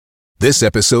This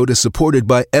episode is supported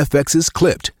by FX's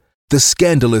Clipped, the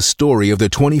scandalous story of the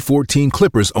 2014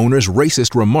 Clippers owner's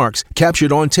racist remarks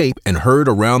captured on tape and heard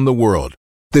around the world.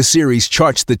 The series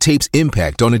charts the tape's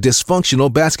impact on a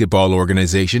dysfunctional basketball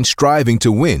organization striving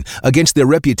to win against their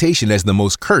reputation as the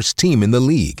most cursed team in the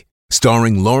league.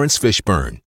 Starring Lawrence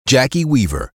Fishburne, Jackie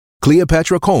Weaver,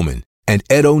 Cleopatra Coleman, and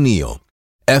Ed O'Neill.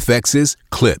 FX's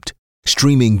Clipped,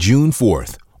 streaming June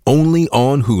 4th, only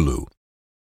on Hulu.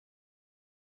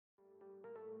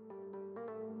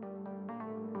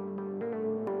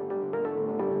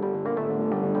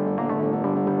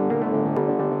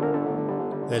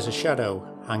 There's a shadow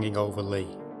hanging over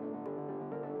Leigh.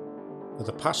 For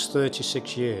the past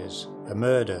 36 years, a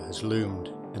murder has loomed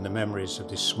in the memories of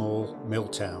this small mill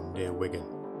town near Wigan.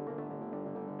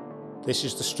 This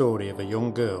is the story of a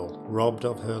young girl robbed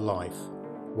of her life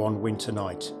one winter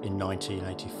night in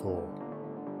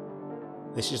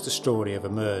 1984. This is the story of a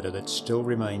murder that still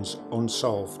remains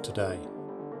unsolved today.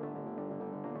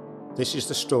 This is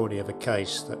the story of a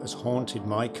case that has haunted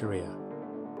my career.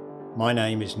 My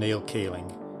name is Neil Keeling,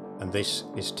 and this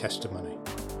is Testimony.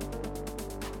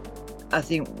 I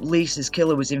think Lisa's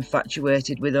killer was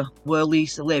infatuated with her. Where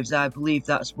Lisa lives, I believe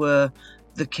that's where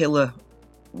the killer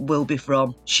will be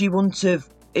from. She wouldn't have,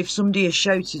 if somebody had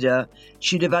shouted her,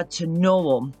 she'd have had to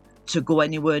know them to go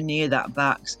anywhere near that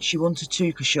back. She wouldn't have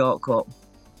took a shortcut.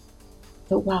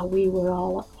 But while we were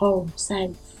all at home,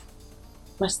 safe,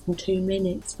 less than 2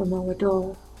 minutes from our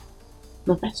door,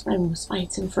 my best friend was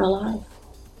fighting for her life.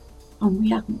 And we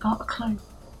hadn't got a clue.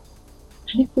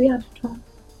 And if we had a clue,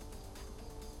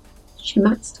 she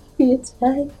might still be here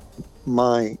today.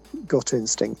 My gut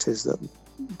instinct is that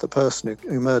the person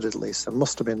who murdered Lisa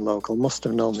must have been local, must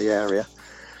have known the area,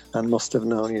 and must have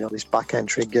known, this back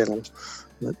entry gill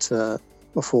that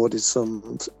afforded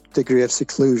some degree of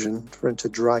seclusion for him to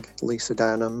drag Lisa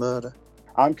down and murder.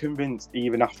 I'm convinced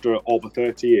even after over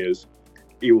 30 years,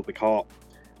 he will be caught.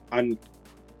 And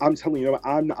I'm telling you,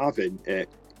 I'm not having it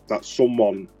that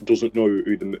someone doesn't know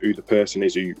who the person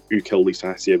is who killed Lisa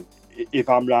Hessian. If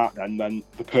I'm right, then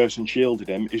the person shielded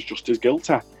him is just as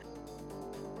guilty.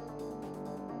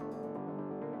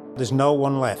 There's no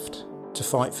one left to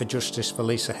fight for justice for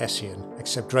Lisa Hessian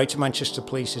except Greater Manchester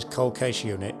Police's Cold Case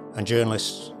Unit and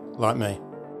journalists like me.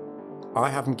 I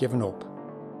haven't given up,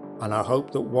 and I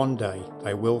hope that one day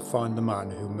they will find the man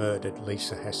who murdered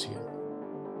Lisa Hessian.